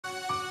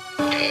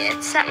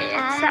It's on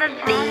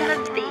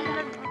the beat.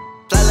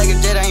 Fly like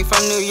a jet, I ain't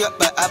from New York,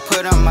 but I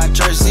put on my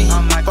jersey.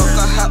 Broke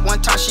her hot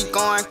one time, she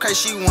going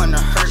crazy, she wanna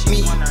hurt me.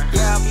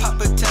 Yeah, I pop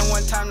a 10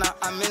 one time, now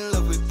I'm in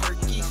love with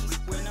Perky.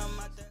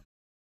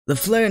 The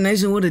Flare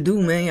Nation, what it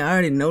do, man? You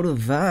already know the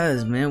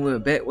vibes, man. We're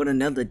back with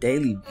another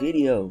daily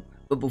video.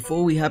 But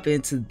before we hop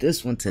into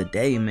this one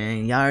today,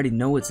 man, y'all already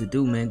know what to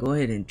do, man. Go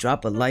ahead and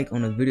drop a like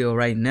on the video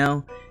right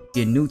now. If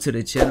you're new to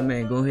the channel,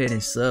 man, go ahead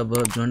and sub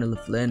up. Join the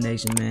LaFlare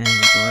Nation, man.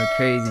 We're going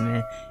crazy,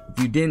 man.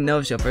 If you didn't know,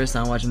 it's your first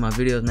time watching my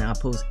videos, man, I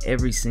post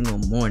every single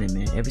morning,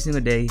 man. Every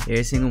single day,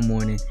 every single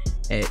morning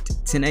at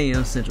 10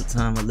 a.m. Central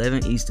Time,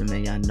 11 Eastern,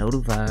 man. Y'all know the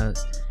vibes.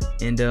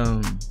 And,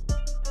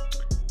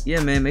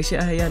 yeah, man, make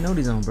sure I have y'all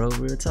notice on, bro.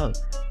 Real talk.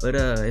 But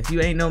if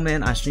you ain't know,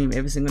 man, I stream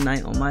every single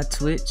night on my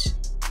Twitch.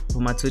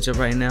 Put my Twitch up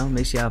right now.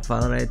 Make sure y'all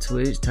follow that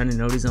Twitch. Turn the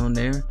notice on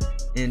there.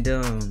 And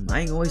I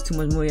ain't gonna waste too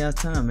much more of y'all's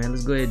time, man.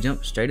 Let's go ahead and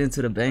jump straight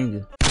into the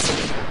banger.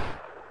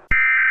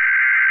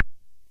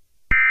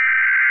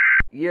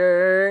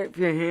 Yeah, if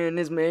you're hearing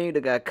this, man, you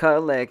got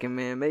caught lacking,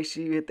 man. Make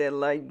sure you hit that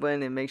like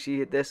button and make sure you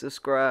hit that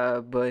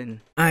subscribe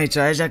button. Alright,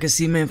 y'all, as y'all can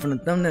see, man, from the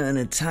thumbnail and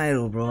the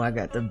title, bro, I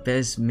got the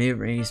best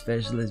mid-range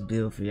specialist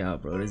build for y'all,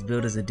 bro. This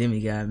build is a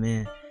Demigod,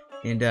 man.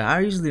 And I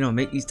usually don't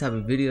make these type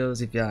of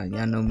videos. If y'all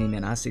know me,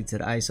 man, I stick to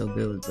the ISO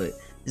builds, but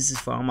this is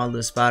for all my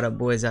little spot up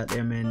boys out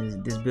there,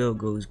 man. This build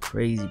goes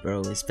crazy, bro,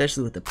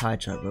 especially with the pie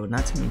chart, bro.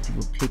 Not too many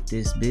people pick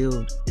this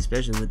build,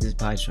 especially with this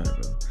pie chart,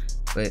 bro.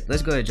 But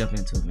let's go ahead and jump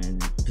into it, man.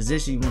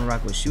 Position you want to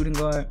rock with shooting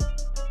guard,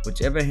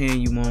 whichever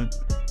hand you want.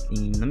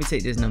 And let me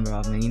take this number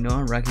off, man. You know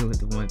I'm rocking with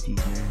the one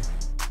piece, man.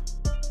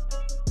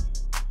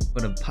 For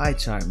the pie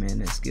chart, man,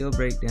 that skill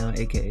breakdown,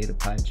 aka the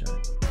pie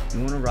chart, you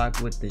want to rock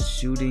with the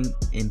shooting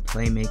and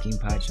playmaking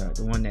pie chart,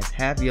 the one that's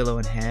half yellow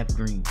and half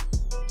green.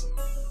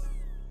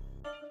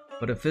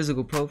 For the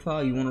physical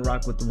profile, you want to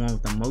rock with the one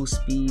with the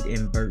most speed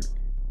and vert.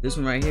 This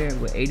one right here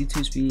with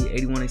 82 speed,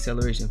 81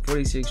 acceleration,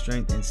 46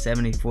 strength, and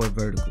 74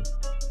 vertical.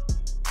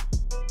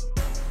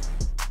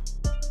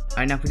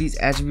 Alright, now for these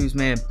attributes,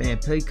 man,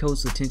 pay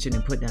close attention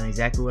and put down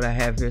exactly what I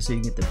have here so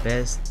you get the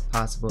best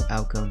possible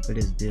outcome for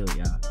this build,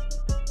 y'all.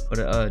 For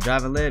the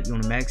driving layup, you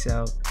want to max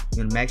out, you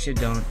want to max your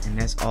dunk, and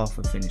that's all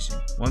for finishing.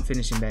 One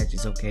finishing badge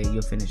is okay,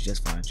 you'll finish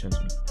just fine, trust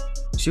me.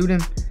 Shooting,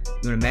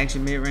 you want to max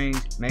your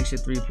mid-range, max your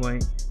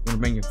three-point, you want to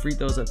bring your free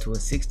throws up to a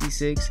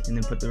 66, and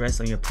then put the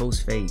rest on your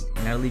post-fade,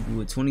 and that'll leave you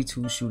with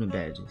 22 shooting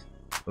badges.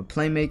 For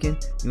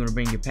playmaking, you want to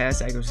bring your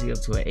pass accuracy up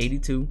to an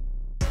 82,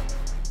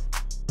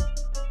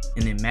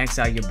 and then max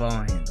out your ball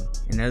handle,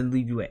 and that'll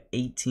leave you at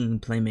 18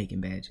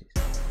 playmaking badges.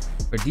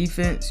 For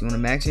defense, you want to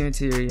max your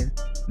interior,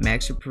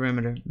 max your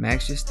perimeter,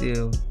 max your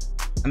steal,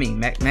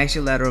 max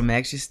your lateral,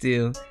 max your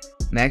steal,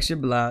 max your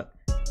block,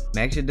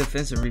 max your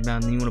defensive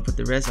rebound, and then you want to put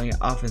the rest on your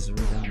offensive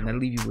rebound, and that'll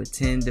leave you with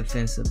 10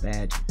 defensive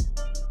badges.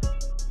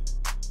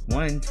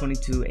 1,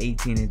 22,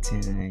 18, and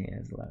 10. Hey,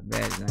 that's a lot of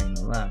badges, I ain't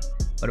gonna lie.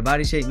 For the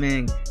body shape,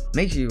 man,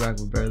 make sure you rock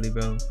with Burley,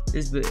 bro.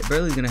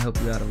 Burley's gonna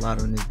help you out a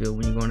lot on this build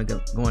when you're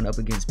going up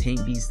against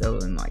paint beasts though,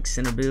 and like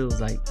center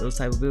builds, like those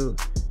type of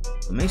builds.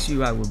 So make sure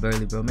you rock with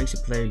Burley, bro. Makes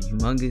your player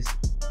humongous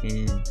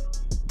and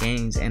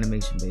gains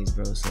animation base,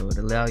 bro. So it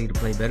allow you to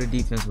play better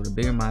defense with a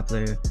bigger my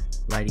player,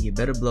 allow you to get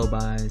better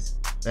blow-bys,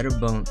 better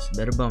bump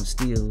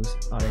steals,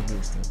 all that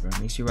good stuff, bro.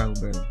 Make sure you rock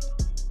with Burley.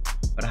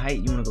 For the height,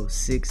 you wanna go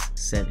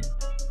 6'7".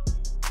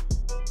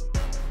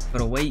 For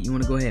the weight, you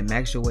want to go ahead and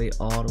max your weight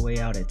all the way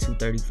out at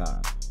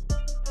 235.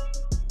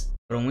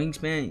 For the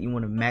wingspan, you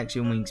want to max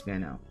your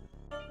wingspan out.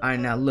 Alright,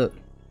 now look.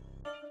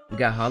 We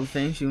got Hall of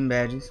Fame shooting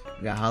badges.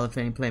 We got Hall of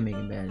Fame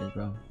playmaking badges,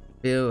 bro.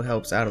 Build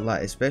helps out a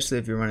lot, especially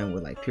if you're running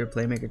with like pure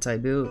playmaker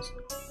type builds.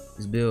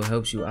 This build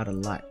helps you out a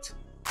lot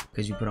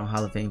because you put on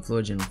Hall of Fame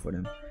floor general for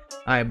them.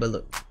 Alright, but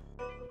look.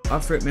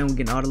 Off rip, man, we're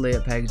getting all the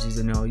layup packages,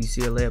 and all you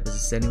see a layup is a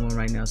 71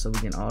 right now, so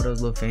we're getting all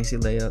those little fancy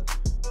layups.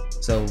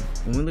 So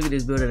when we look at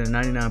this build at a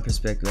 99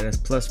 perspective, that's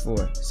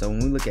 +4. So when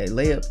we look at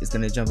layup, it's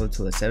gonna jump up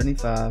to a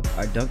 75.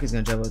 Our dunk is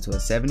gonna jump up to a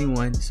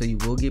 71. So you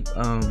will get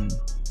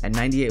at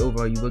 98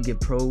 overall, you will get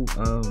pro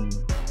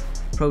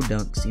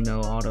dunks. You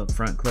know, all the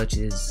front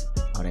clutches,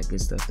 all that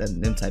good stuff.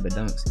 Them type of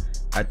dunks.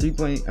 Our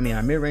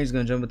mid range is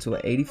gonna jump up to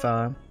an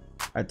 85.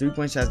 Our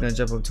 3-point shot is gonna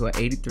jump up to an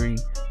 83.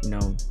 You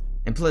know,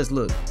 and plus,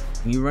 look,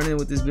 when you're running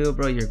with this build,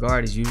 bro, your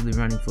guard is usually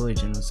running full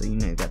general. So you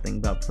know you got to think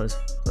about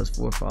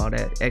 +4 for all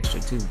that extra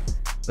too.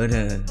 But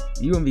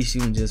you gonna be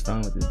shooting just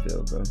fine with this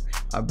build, bro.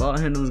 Our ball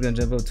handle is gonna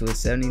jump up to a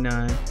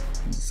 79,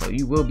 so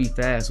you will be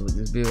fast with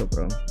this build,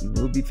 bro. You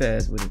will be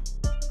fast with it.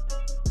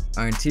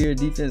 Our interior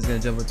defense is gonna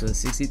jump up to a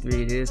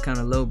 63. It is kind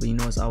of low, but you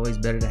know it's always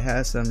better to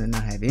have some than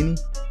not have any.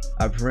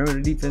 Our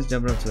perimeter defense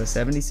jumping up to a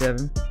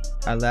 77.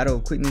 Our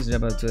lateral quickness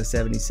jumping up to a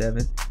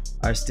 77.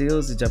 Our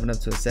steals is jumping up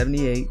to a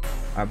 78.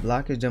 Our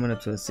block is jumping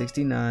up to a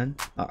 69.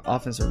 Our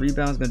offensive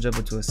rebound is gonna jump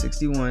up to a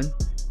 61.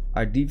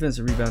 Our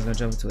defensive rebound is going to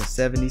jump to a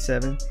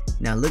 77.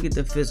 Now look at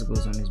the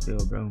physicals on this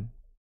build, bro.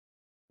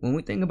 When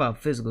we think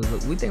about physicals,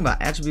 look, we think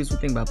about attributes, we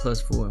think about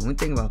 +4. When we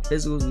think about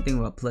physicals, we think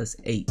about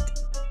 +8.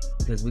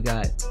 Because we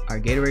got our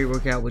Gatorade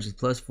workout, which is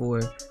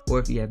 +4. Or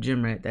if you have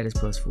gym rat, that is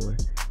 +4.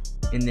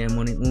 And then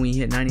when we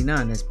hit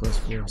 99, that's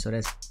 +4. So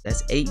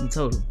that's 8 in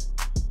total.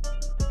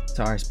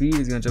 So our speed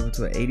is gonna jump up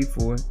to an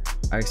 84.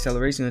 Our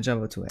acceleration is gonna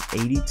jump up to an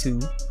 82.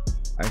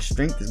 Our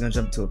strength is gonna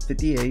jump up to a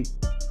 58.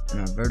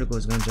 And our vertical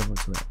is gonna jump up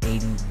to an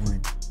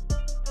 81.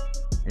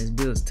 This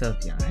build is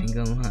tough, y'all. I ain't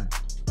gonna lie.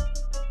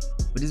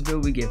 With this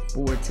build, we get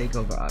 4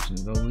 takeover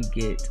options, bro. We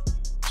get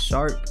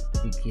sharp,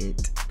 we get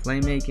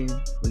playmaking,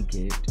 we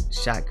get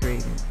shot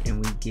creating,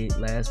 and we get,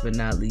 last but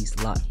not least,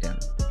 lockdown.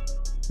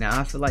 Now,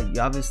 I feel like,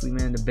 obviously,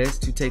 man, the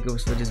best 2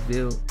 takeovers for this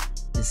build,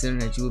 considering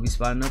that you will be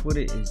spotting up with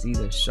it, is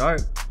either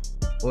sharp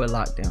or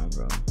lockdown,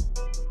 bro.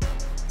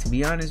 To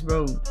be honest,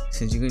 bro,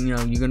 since you're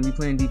gonna be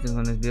playing defense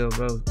on this build,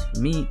 bro, for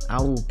me, I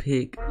will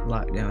pick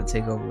lockdown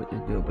takeover with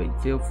this build,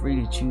 but feel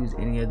free to choose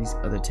any of these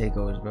other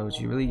takeovers, bro.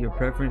 It's really your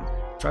preference.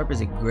 Sharp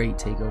is a great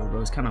takeover, bro.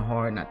 It's kind of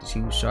hard not to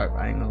choose sharp,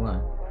 I ain't gonna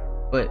lie.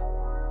 But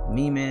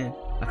me, man,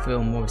 I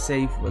feel more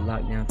safe with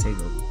lockdown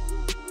takeover.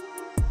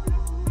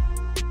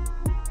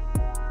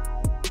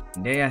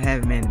 And there I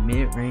have it, man, the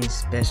mid-range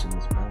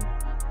specialist, bro.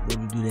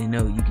 Little do they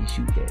know you can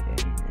shoot that, I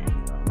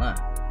ain't gonna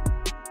lie.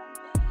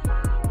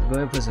 Go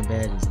ahead and put some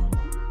badges on.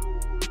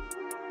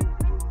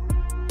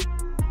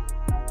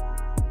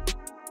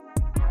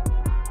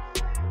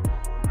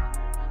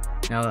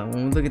 Now,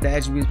 when we look at the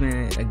attributes,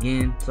 man,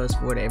 again,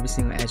 +4 to every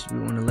single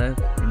attribute on the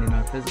left. And then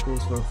our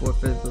physicals for 4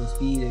 physical,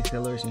 speed,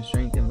 acceleration,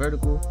 strength, and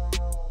vertical,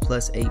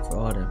 +8 for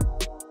all of them.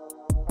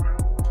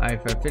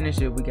 Alright, for our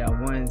finisher, we got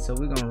 1, so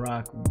we're gonna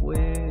rock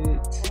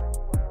with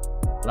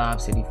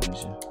Lob City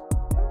Finisher.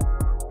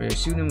 For the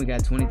shooting, we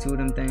got 22 of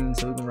them things,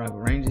 so we can rock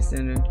with Ranger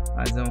Center,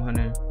 High Zone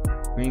Hunter,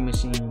 Green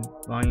Machine,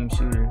 Volume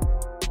Shooter,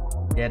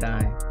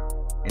 Deadeye,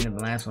 and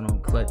the last one on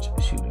Clutch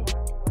Shooter.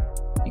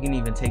 You can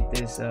even take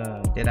this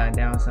Deadeye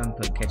down some,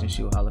 put Catch and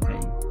Shoot Hall of Fame.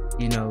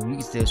 You know, you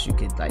can still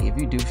shoot it. Like, if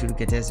you do shoot a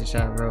contested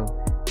shot, bro,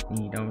 and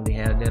you don't really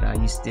have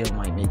Deadeye, you still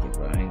might make it,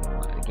 bro. I ain't gonna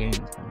lie, the game is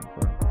coming,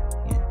 bro.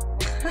 Yeah.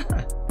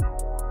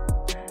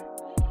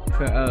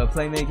 For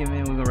playmaking,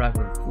 man, we're gonna rock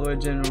with Floor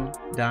General,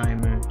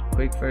 Dimer,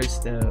 Quick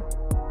First Step,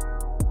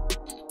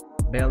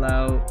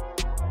 Bailout.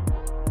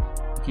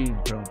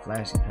 Keep throwing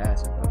flashy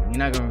passes, bro. You're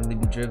not gonna really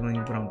be dribbling.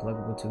 You put on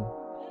pluggable too.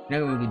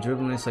 You're not gonna be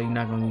dribbling, so you're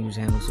not gonna use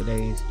handles for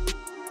days.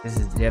 This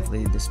is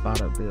definitely the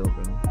spot up build,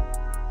 bro.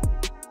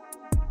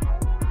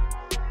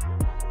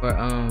 For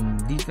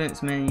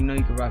defense, man, you know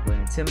you can rock with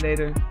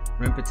Intimidator,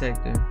 Rim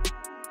Protector,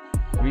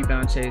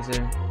 Rebound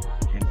Chaser,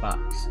 and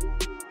Box.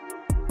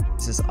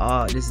 This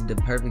is the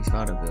perfect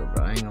spot up build,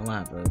 bro. I ain't gonna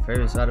lie, bro. The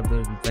favorite spot up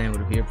build is playing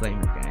with a pure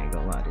playmaker. I ain't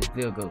gonna lie. This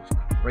build goes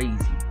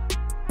crazy.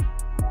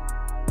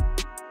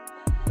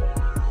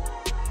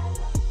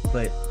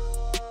 But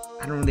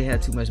I don't really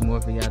have too much more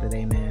for y'all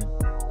today, man.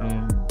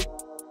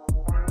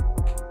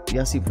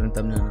 Y'all see from the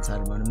thumbnail on the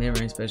title, bro, the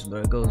mid-range special, bro,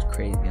 it goes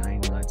crazy. I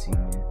ain't gonna lie to you,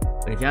 man.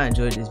 But if y'all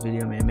enjoyed this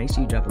video, man, make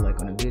sure you drop a like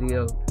on the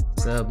video,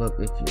 sub up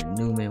if you're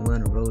new, man. We're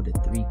on the road to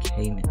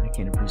 3K, man. I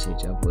can't appreciate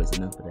y'all boys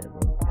enough for that,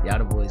 bro. Y'all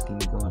the boys keep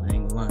me going, I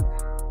ain't gonna lie.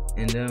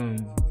 And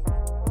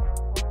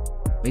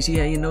make sure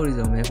you have your notice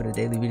on, man, for the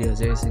daily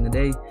videos every single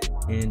day.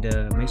 And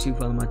make sure you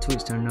follow my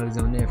Twitch, turn notice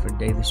on there for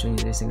daily streams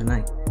every single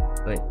night.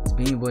 But it's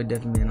been your boy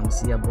Duffy, man. I'm gonna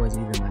see y'all boys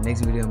either in my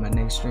next video or my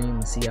next stream.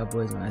 I'll see y'all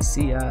boys when I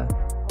see y'all,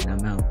 and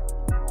I'm out.